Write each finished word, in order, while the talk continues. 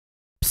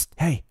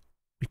Hey,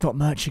 we've got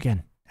merch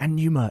again, and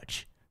new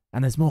merch,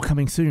 and there's more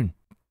coming soon.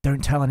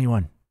 Don't tell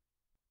anyone.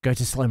 Go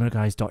to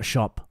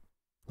slowmoguys.shop.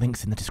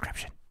 Links in the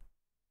description.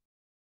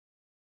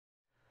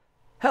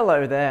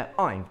 Hello there,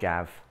 I'm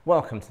Gav.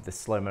 Welcome to this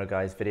Slow Mo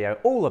Guys video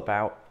all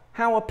about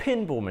how a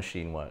pinball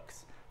machine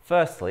works.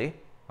 Firstly,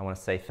 I want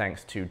to say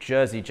thanks to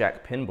Jersey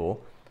Jack Pinball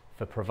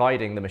for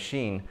providing the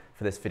machine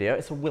for this video.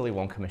 It's a Willy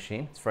Wonka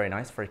machine. It's very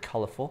nice, very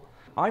colourful.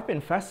 I've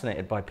been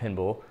fascinated by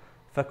pinball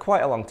for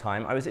quite a long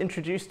time. I was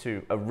introduced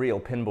to a real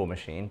pinball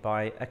machine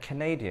by a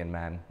Canadian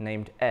man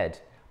named Ed.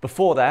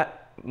 Before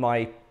that,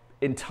 my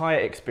entire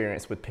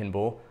experience with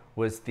pinball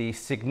was the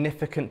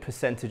significant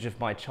percentage of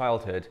my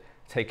childhood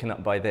taken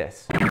up by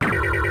this.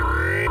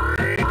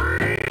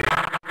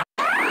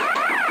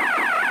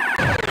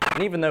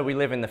 And even though we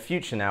live in the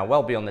future now,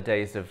 well beyond the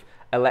days of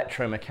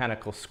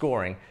electromechanical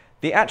scoring,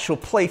 the actual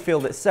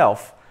playfield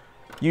itself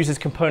uses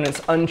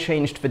components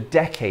unchanged for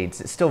decades.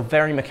 It's still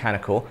very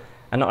mechanical,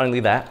 and not only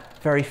that,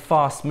 very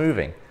fast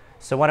moving.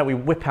 So why don't we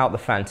whip out the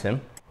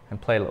Phantom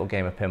and play a little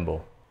game of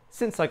pinball.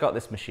 Since I got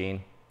this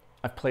machine,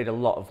 I've played a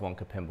lot of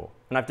Wonka pinball,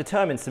 and I've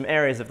determined some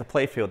areas of the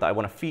playfield that I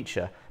want to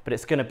feature, but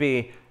it's going to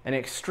be an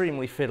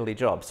extremely fiddly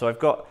job. So I've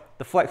got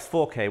the Flex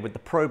 4K with the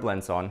probe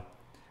lens on, and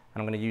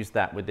I'm going to use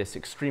that with this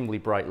extremely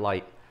bright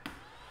light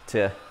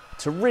to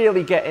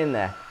really get in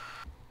there.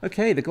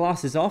 Okay, the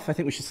glass is off. I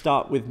think we should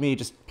start with me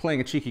just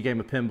playing a cheeky game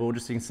of pinball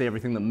just so you can see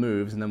everything that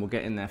moves, and then we'll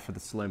get in there for the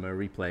slow-mo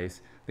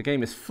replays. The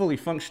game is fully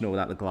functional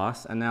without the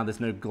glass, and now there's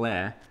no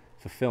glare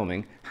for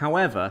filming.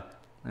 However,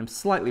 I'm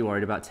slightly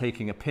worried about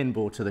taking a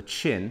pinball to the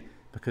chin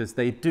because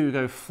they do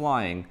go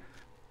flying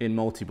in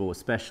multi-ball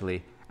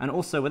especially. And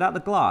also, without the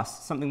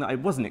glass, something that I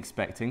wasn't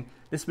expecting,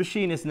 this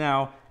machine is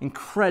now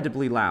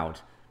incredibly loud.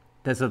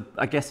 There's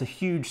I guess a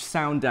huge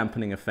sound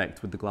dampening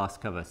effect with the glass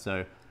cover,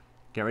 so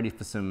get ready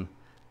for some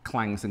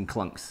clangs and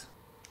clunks.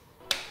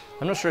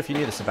 I'm not sure if you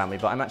knew this about me,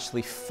 but I'm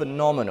actually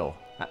phenomenal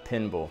at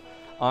pinball.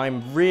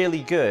 I'm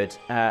really good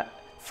at,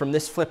 from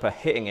this flipper,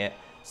 hitting it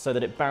so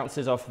that it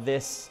bounces off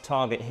this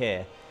target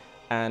here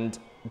and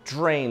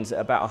drains at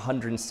about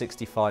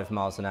 165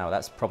 miles an hour.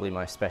 That's probably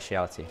my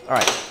speciality. All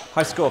right,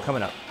 high score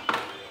coming up.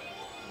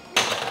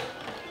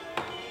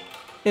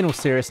 In all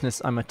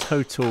seriousness, I'm a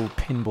total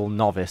pinball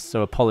novice,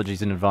 so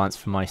apologies in advance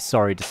for my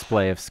sorry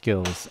display of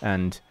skills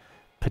and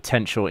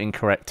potential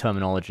incorrect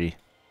terminology.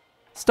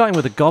 Starting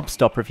with a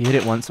gobstopper, if you hit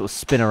it once, it will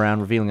spin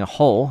around, revealing a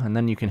hole, and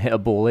then you can hit a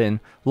ball in,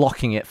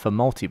 locking it for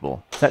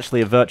multi-ball. It's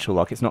actually a virtual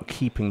lock. It's not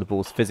keeping the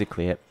balls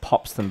physically. It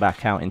pops them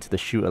back out into the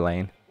shooter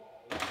lane.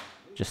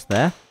 Just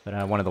there.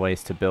 But one of the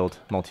ways to build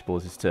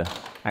multi-balls is to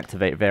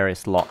activate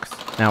various locks.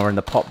 Now we're in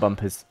the pop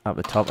bumpers up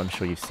the top. I'm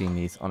sure you've seen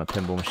these on a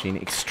pinball machine.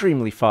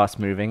 Extremely fast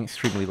moving,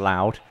 extremely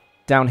loud.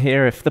 Down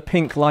here, if the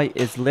pink light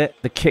is lit,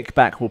 the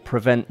kickback will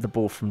prevent the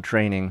ball from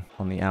draining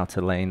on the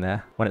outer lane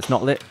there. When it's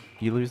not lit,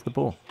 you lose the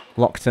ball.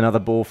 Locked another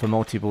ball for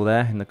multi-ball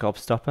there in the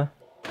gobstopper.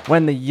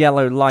 When the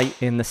yellow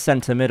light in the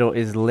center middle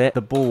is lit,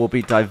 the ball will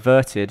be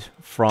diverted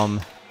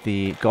from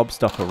the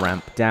gobstopper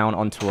ramp down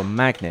onto a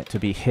magnet to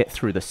be hit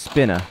through the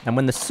spinner. And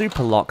when the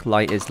super lock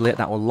light is lit,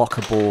 that will lock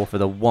a ball for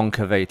the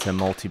Wonkavator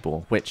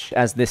multi-ball, which,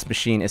 as this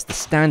machine is the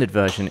standard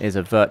version, is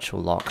a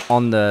virtual lock.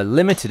 On the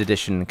limited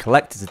edition and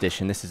collector's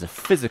edition, this is a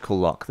physical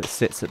lock that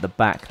sits at the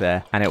back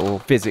there, and it will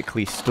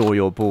physically store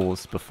your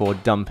balls before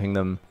dumping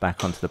them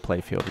back onto the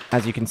playfield.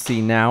 As you can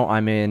see now,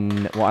 I'm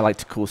in what I like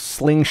to call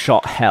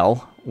slingshot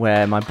hell,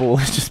 where my ball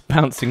is just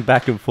bouncing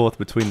back and forth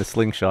between the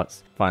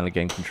slingshots. Finally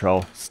gained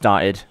control.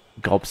 Started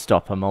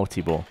gobstopper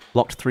multi-ball.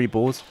 Locked 3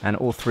 balls, and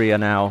all 3 are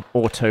now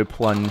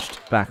auto-plunged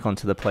back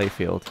onto the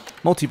playfield.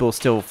 Multi-ball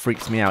still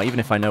freaks me out,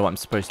 even if I know what I'm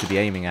supposed to be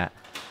aiming at.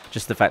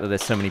 Just the fact that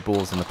there's so many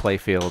balls in the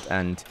playfield,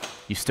 and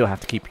you still have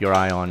to keep your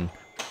eye on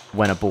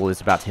when a ball is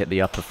about to hit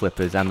the upper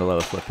flippers and the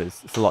lower flippers.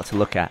 It's a lot to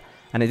look at.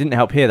 And it didn't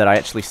help here that I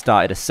actually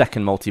started a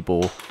second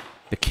multi-ball,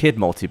 the kid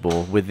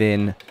multi-ball,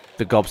 within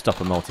the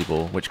gobstopper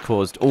multi-ball, which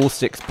caused all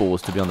 6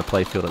 balls to be on the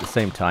playfield at the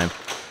same time.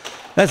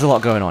 There's a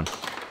lot going on.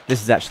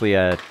 This is actually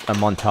a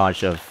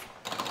montage of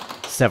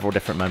several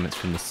different moments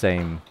from the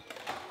same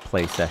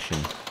play session,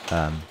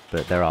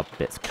 but there are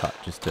bits cut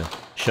just to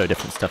show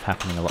different stuff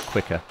happening a lot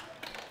quicker,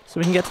 so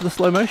we can get to the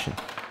slow motion.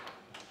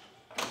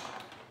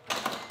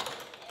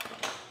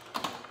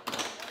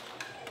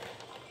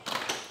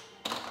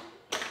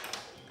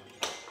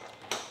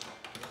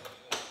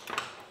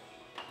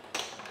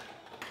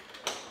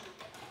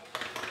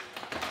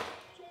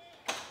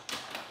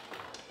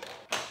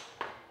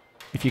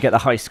 If you get the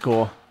high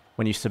score,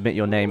 when you submit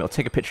your name, it'll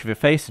take a picture of your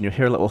face and you'll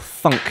hear a little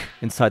thunk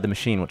inside the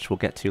machine, which we'll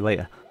get to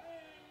later.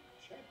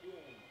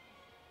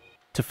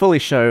 To fully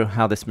show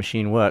how this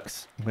machine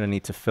works, I'm going to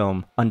need to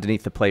film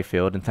underneath the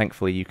playfield, and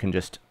thankfully you can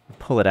just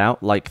pull it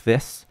out like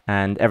this,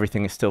 and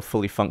everything is still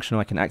fully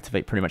functional. I can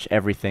activate pretty much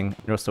everything.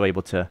 You're also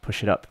able to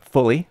push it up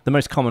fully. The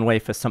most common way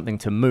for something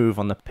to move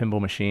on the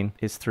pinball machine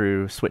is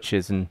through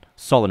switches and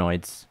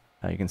solenoids.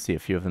 You can see a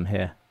few of them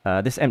here.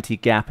 This empty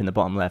gap in the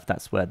bottom left,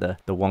 that's where the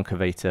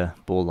Wonkavator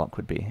ball lock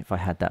would be, if I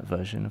had that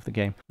version of the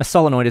game. A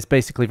solenoid is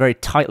basically very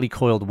tightly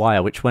coiled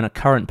wire, which when a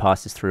current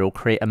passes through will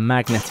create a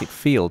magnetic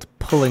field,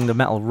 pulling the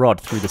metal rod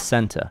through the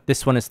center.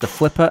 This one is the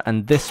flipper,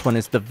 and this one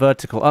is the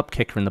vertical up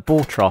kicker in the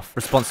ball trough,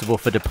 responsible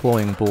for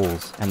deploying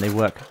balls, and they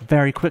work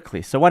very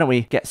quickly. So why don't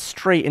we get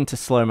straight into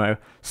slow-mo,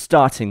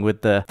 starting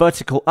with the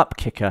vertical up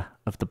kicker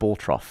of the ball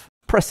trough.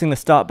 Pressing the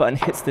start button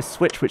hits this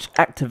switch which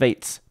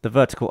activates the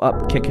vertical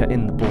up kicker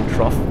in the ball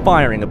trough,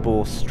 firing a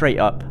ball straight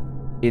up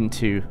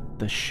into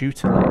the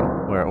shooter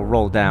lane, where it will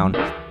roll down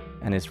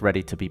and is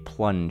ready to be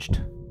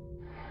plunged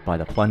by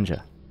the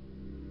plunger.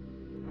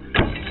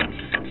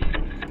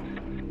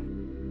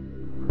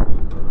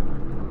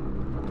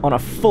 On a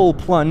full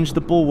plunge,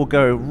 the ball will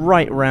go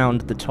right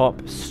round the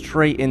top,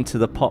 straight into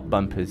the pop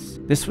bumpers.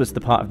 This was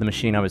the part of the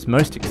machine I was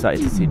most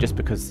excited to see, just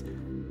because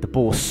the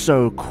ball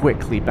so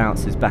quickly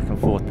bounces back and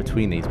forth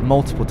between these,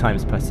 multiple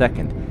times per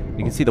second.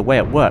 You can see the way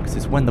it works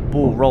is when the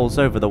ball rolls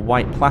over the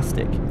white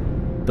plastic,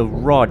 the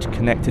rod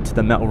connected to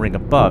the metal ring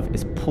above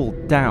is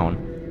pulled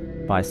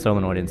down by a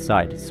solenoid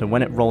inside. So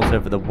when it rolls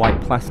over the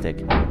white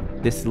plastic,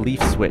 this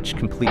leaf switch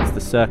completes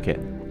the circuit,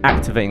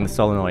 activating the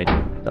solenoid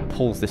that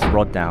pulls this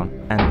rod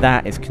down, and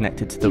that is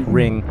connected to the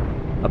ring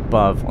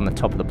above on the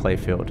top of the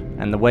playfield.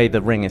 And the way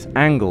the ring is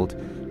angled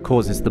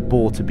causes the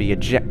ball to be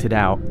ejected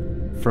out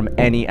from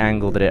any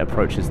angle that it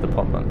approaches the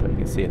pop bumper. You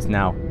can see it's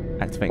now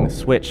activating the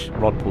switch,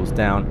 rod pulls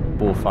down,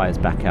 ball fires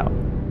back out.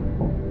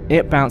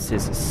 It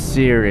bounces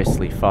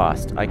seriously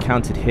fast. I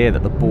counted here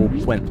that the ball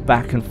went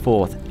back and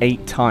forth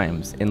 8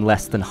 times in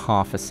less than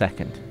half a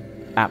second.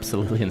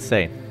 Absolutely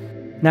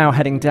insane. Now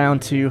heading down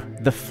to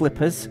the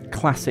flippers,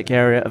 classic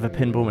area of a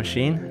pinball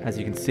machine. As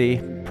you can see,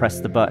 press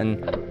the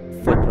button,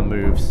 flipper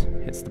moves,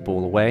 hits the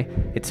ball away.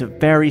 It's a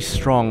very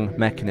strong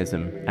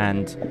mechanism,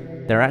 and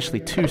there are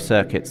actually 2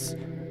 circuits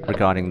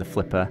regarding the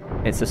flipper.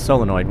 It's a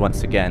solenoid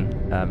once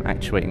again,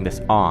 actuating this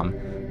arm.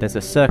 There's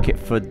a circuit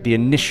for the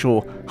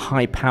initial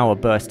high power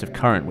burst of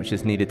current which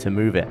is needed to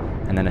move it,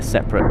 and then a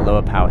separate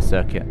lower power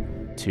circuit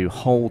to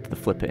hold the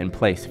flipper in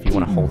place if you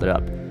want to hold it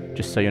up,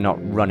 just so you're not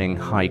running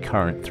high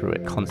current through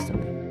it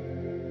constantly.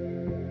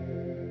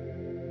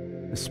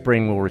 The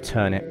spring will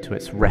return it to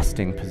its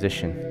resting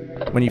position.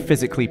 When you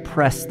physically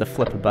press the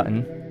flipper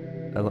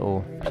button, a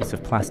little piece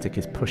of plastic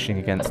is pushing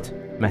against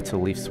metal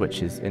leaf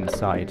switches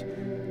inside.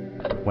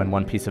 When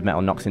one piece of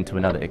metal knocks into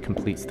another, it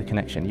completes the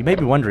connection. You may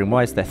be wondering,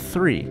 why is there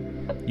 3?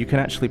 You can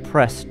actually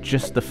press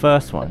just the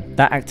first one.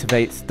 That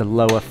activates the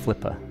lower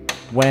flipper.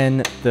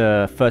 When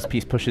the first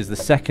piece pushes the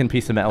second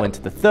piece of metal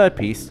into the third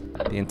piece,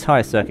 the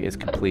entire circuit is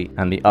complete,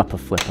 and the upper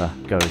flipper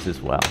goes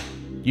as well.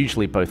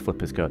 Usually both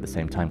flippers go at the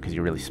same time because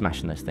you're really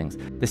smashing those things.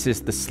 This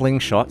is the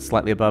slingshot,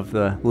 slightly above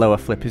the lower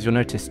flippers. You'll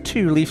notice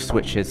 2 leaf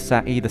switches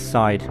sat either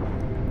side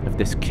of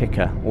this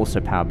kicker, also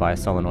powered by a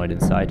solenoid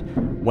inside.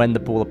 When the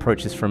ball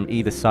approaches from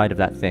either side of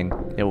that thing,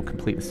 it will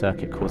complete the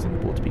circuit, causing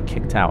the ball to be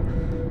kicked out,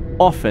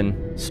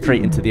 often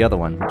straight into the other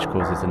one, which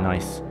causes a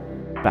nice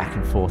back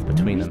and forth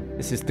between them.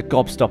 This is the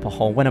gobstopper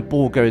hole. When a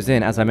ball goes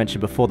in, as I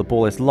mentioned before, the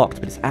ball is locked,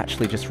 but it's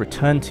actually just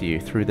returned to you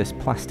through this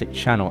plastic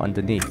channel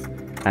underneath.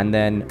 And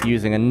then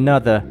using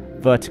another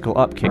vertical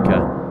up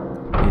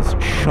kicker is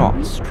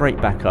shot straight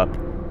back up,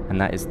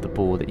 and that is the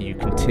ball that you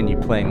continue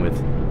playing with.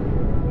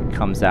 It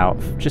comes out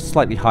just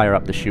slightly higher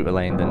up the shooter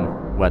lane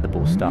than where the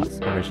ball starts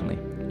originally.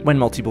 When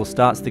multi-ball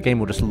starts, the game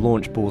will just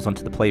launch balls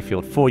onto the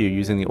playfield for you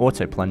using the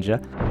auto plunger.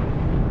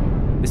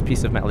 This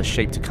piece of metal is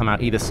shaped to come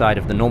out either side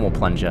of the normal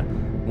plunger,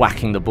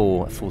 whacking the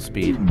ball at full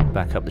speed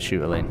back up the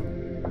shooter lane.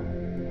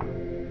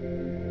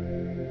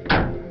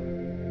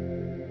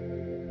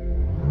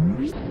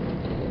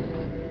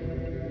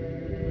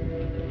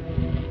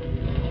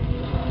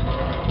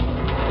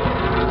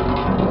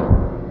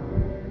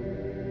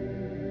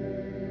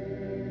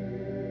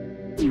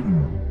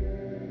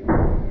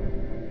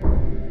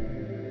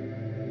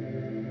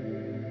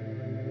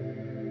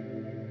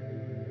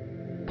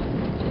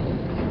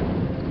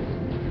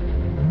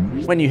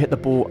 When you hit the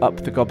ball up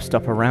the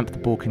gobstopper ramp, the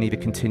ball can either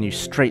continue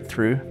straight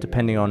through,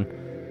 depending on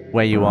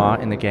where you are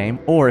in the game,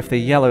 or if the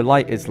yellow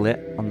light is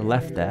lit on the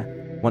left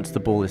there, once the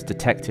ball is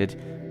detected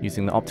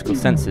using the optical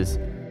sensors,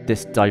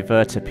 this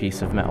diverter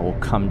piece of metal will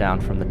come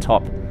down from the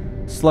top,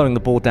 slowing the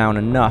ball down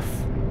enough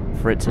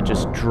for it to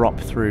just drop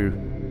through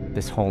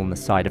this hole in the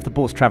side. If the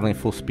ball's traveling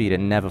full speed, it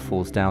never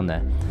falls down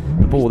there.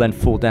 The ball will then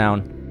fall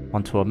down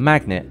onto a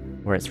magnet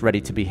where it's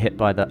ready to be hit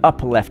by the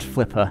upper left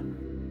flipper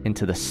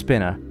into the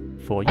spinner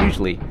for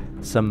usually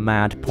some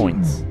mad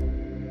points.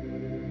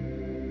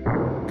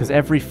 Because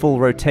every full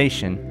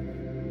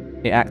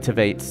rotation, it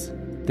activates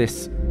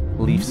this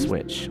leaf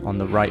switch on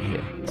the right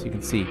here. So you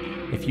can see,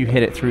 if you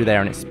hit it through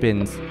there and it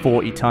spins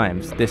 40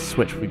 times, this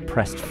switch will be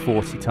pressed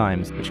 40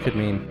 times, which could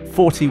mean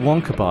 40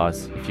 Wonka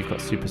bars if you've got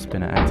Super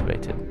Spinner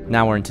activated.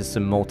 Now we're into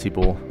some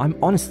multi-ball. I'm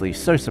honestly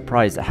so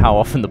surprised at how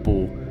often the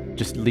ball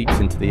just leaps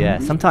into the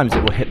air. Sometimes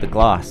it will hit the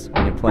glass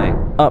when you're playing.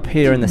 Up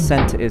here in the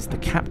center is the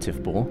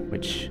captive ball,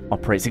 which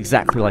operates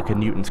exactly like a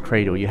Newton's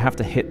cradle. You have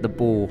to hit the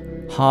ball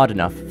hard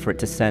enough for it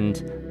to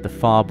send the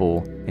far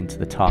ball into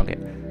the target.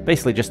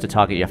 Basically just a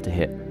target you have to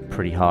hit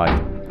pretty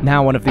hard.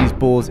 Now one of these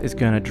balls is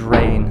going to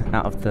drain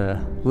out of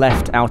the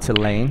left outer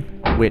lane,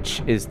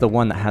 which is the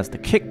one that has the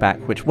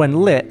kickback, which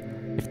when lit,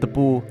 if the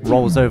ball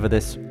rolls over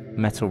this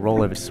metal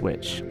rollover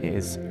switch, it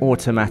is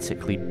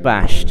automatically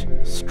bashed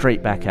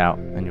straight back out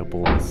and your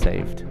ball is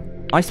saved.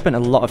 I spent a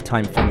lot of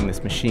time filming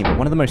this machine, but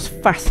one of the most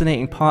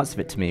fascinating parts of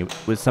it to me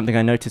was something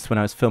I noticed when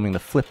I was filming the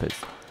flippers.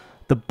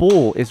 The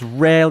ball is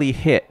rarely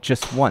hit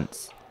just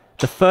once.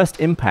 The first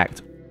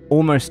impact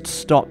almost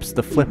stops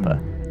the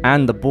flipper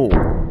and the ball,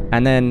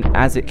 and then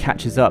as it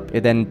catches up,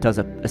 it then does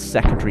a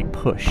secondary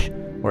push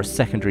or a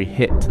secondary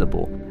hit to the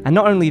ball. And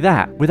not only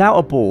that, without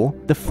a ball,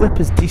 the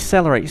flippers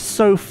decelerate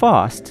so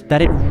fast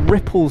that it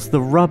ripples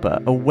the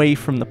rubber away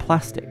from the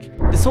plastic.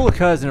 This all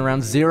occurs in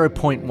around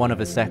 0.1 of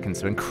a second,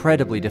 so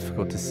incredibly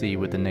difficult to see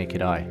with the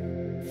naked eye.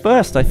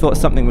 First, I thought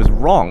something was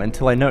wrong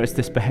until I noticed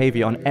this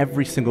behavior on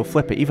every single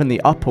flipper, even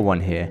the upper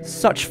one here.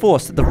 Such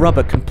force that the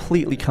rubber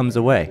completely comes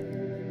away.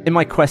 In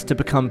my quest to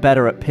become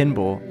better at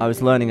pinball, I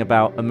was learning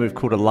about a move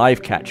called a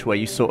live catch, where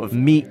you sort of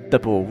meet the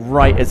ball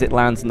right as it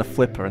lands on the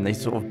flipper and they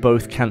sort of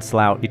both cancel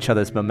out each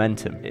other's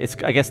momentum. It's,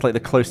 I guess, like the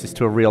closest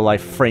to a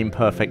real-life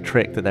frame-perfect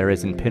trick that there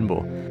is in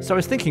pinball. So I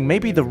was thinking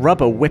maybe the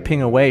rubber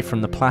whipping away from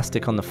the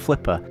plastic on the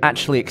flipper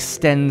actually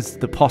extends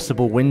the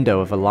possible window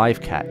of a live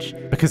catch,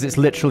 because it's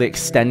literally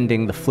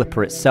extending the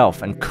flipper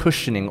itself and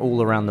cushioning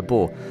all around the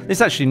ball. This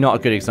is actually not a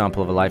good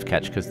example of a live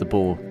catch because the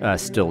ball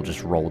still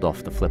just rolled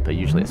off the flipper.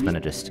 Usually it's meant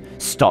to just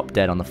stop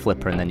dead on the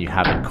flipper and then you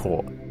have it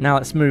caught. Now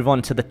let's move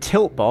on to the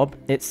tilt bob.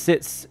 It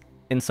sits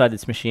inside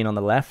this machine on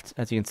the left.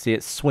 As you can see,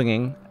 it's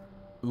swinging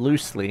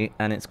loosely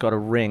and it's got a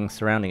ring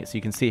surrounding it. So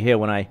you can see here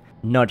when I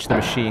nudge the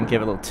machine,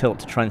 give it a little tilt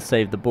to try and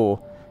save the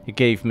ball, it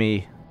gave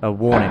me a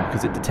warning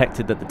because it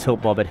detected that the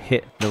tilt bob had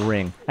hit the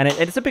ring. And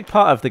it's a big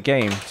part of the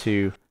game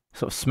to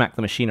sort of smack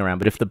the machine around,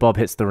 but if the bob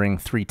hits the ring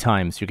 3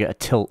 times, you get a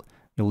tilt,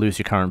 you'll lose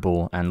your current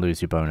ball and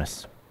lose your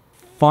bonus.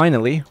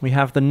 Finally, we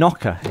have the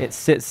knocker. It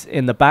sits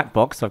in the back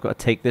box, so I've got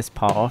to take this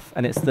part off,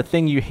 and it's the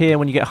thing you hear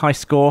when you get a high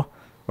score,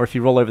 or if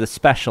you roll over the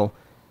special,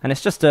 and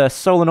it's just a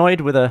solenoid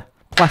with a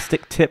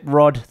plastic tip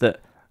rod that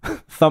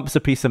thumps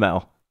a piece of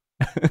metal.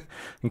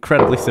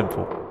 Incredibly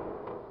simple.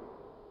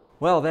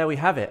 Well, there we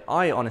have it.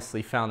 I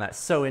honestly found that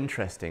so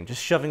interesting,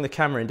 just shoving the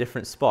camera in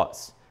different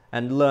spots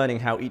and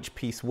learning how each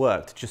piece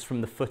worked just from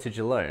the footage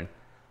alone.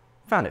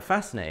 Found it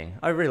fascinating.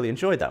 I really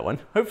enjoyed that one.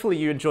 Hopefully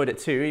you enjoyed it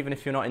too, even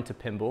if you're not into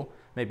pinball.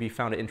 Maybe you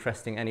found it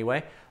interesting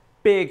anyway.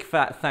 Big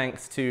fat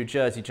thanks to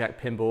Jersey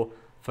Jack Pinball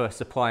for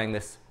supplying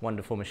this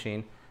wonderful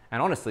machine,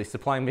 and honestly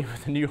supplying me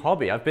with a new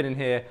hobby. I've been in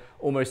here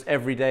almost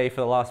every day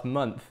for the last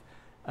month,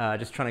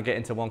 just trying to get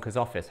into Wonka's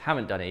office.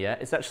 Haven't done it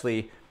yet. It's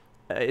actually,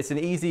 it's an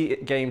easy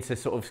game to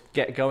sort of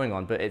get going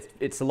on, but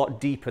it's a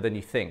lot deeper than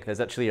you think. There's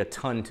actually a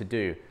ton to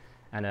do,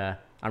 and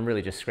I'm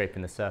really just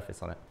scraping the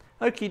surface on it.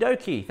 Okie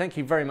dokie, thank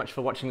you very much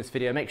for watching this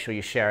video. Make sure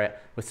you share it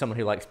with someone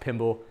who likes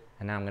pinball.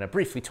 And now I'm going to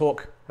briefly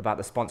talk about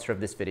the sponsor of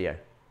this video.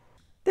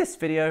 This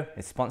video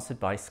is sponsored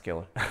by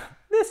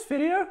This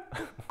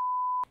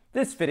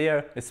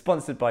video is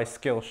sponsored by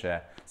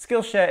Skillshare.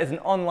 Skillshare is an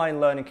online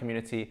learning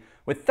community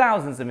with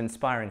thousands of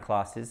inspiring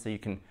classes so you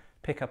can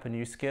pick up a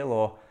new skill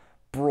or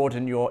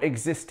broaden your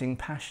existing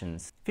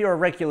passions. If you're a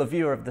regular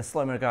viewer of the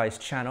Slow Mo Guys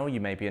channel, you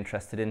may be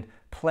interested in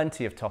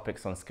plenty of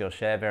topics on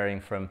Skillshare,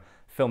 varying from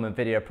film and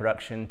video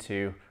production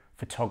to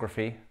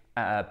photography,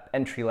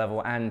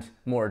 entry-level and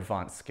more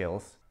advanced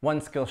skills. One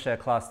Skillshare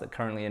class that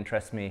currently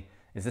interests me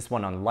is this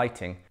one on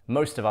lighting.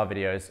 Most of our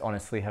videos,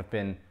 honestly, have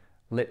been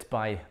lit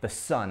by the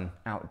sun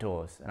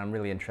outdoors, and I'm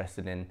really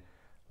interested in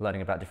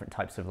learning about different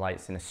types of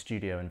lights in a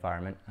studio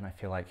environment, and I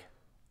feel like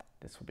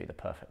this will be the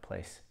perfect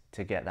place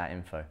to get that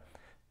info.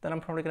 Then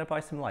I'm probably going to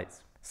buy some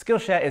lights.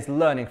 Skillshare is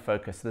learning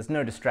focused. There's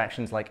no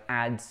distractions like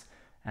ads,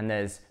 and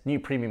there's new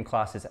premium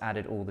classes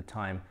added all the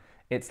time.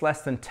 It's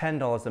less than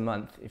 $10 a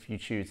month if you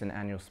choose an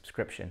annual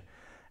subscription.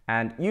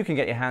 And you can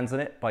get your hands on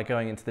it by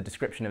going into the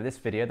description of this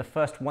video. The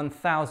first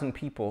 1,000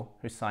 people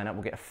who sign up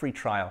will get a free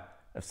trial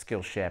of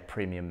Skillshare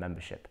Premium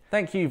membership.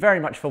 Thank you very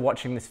much for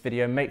watching this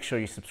video. Make sure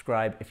you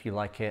subscribe if you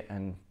like it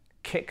and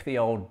kick the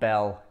old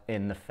bell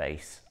in the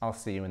face. I'll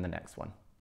see you in the next one.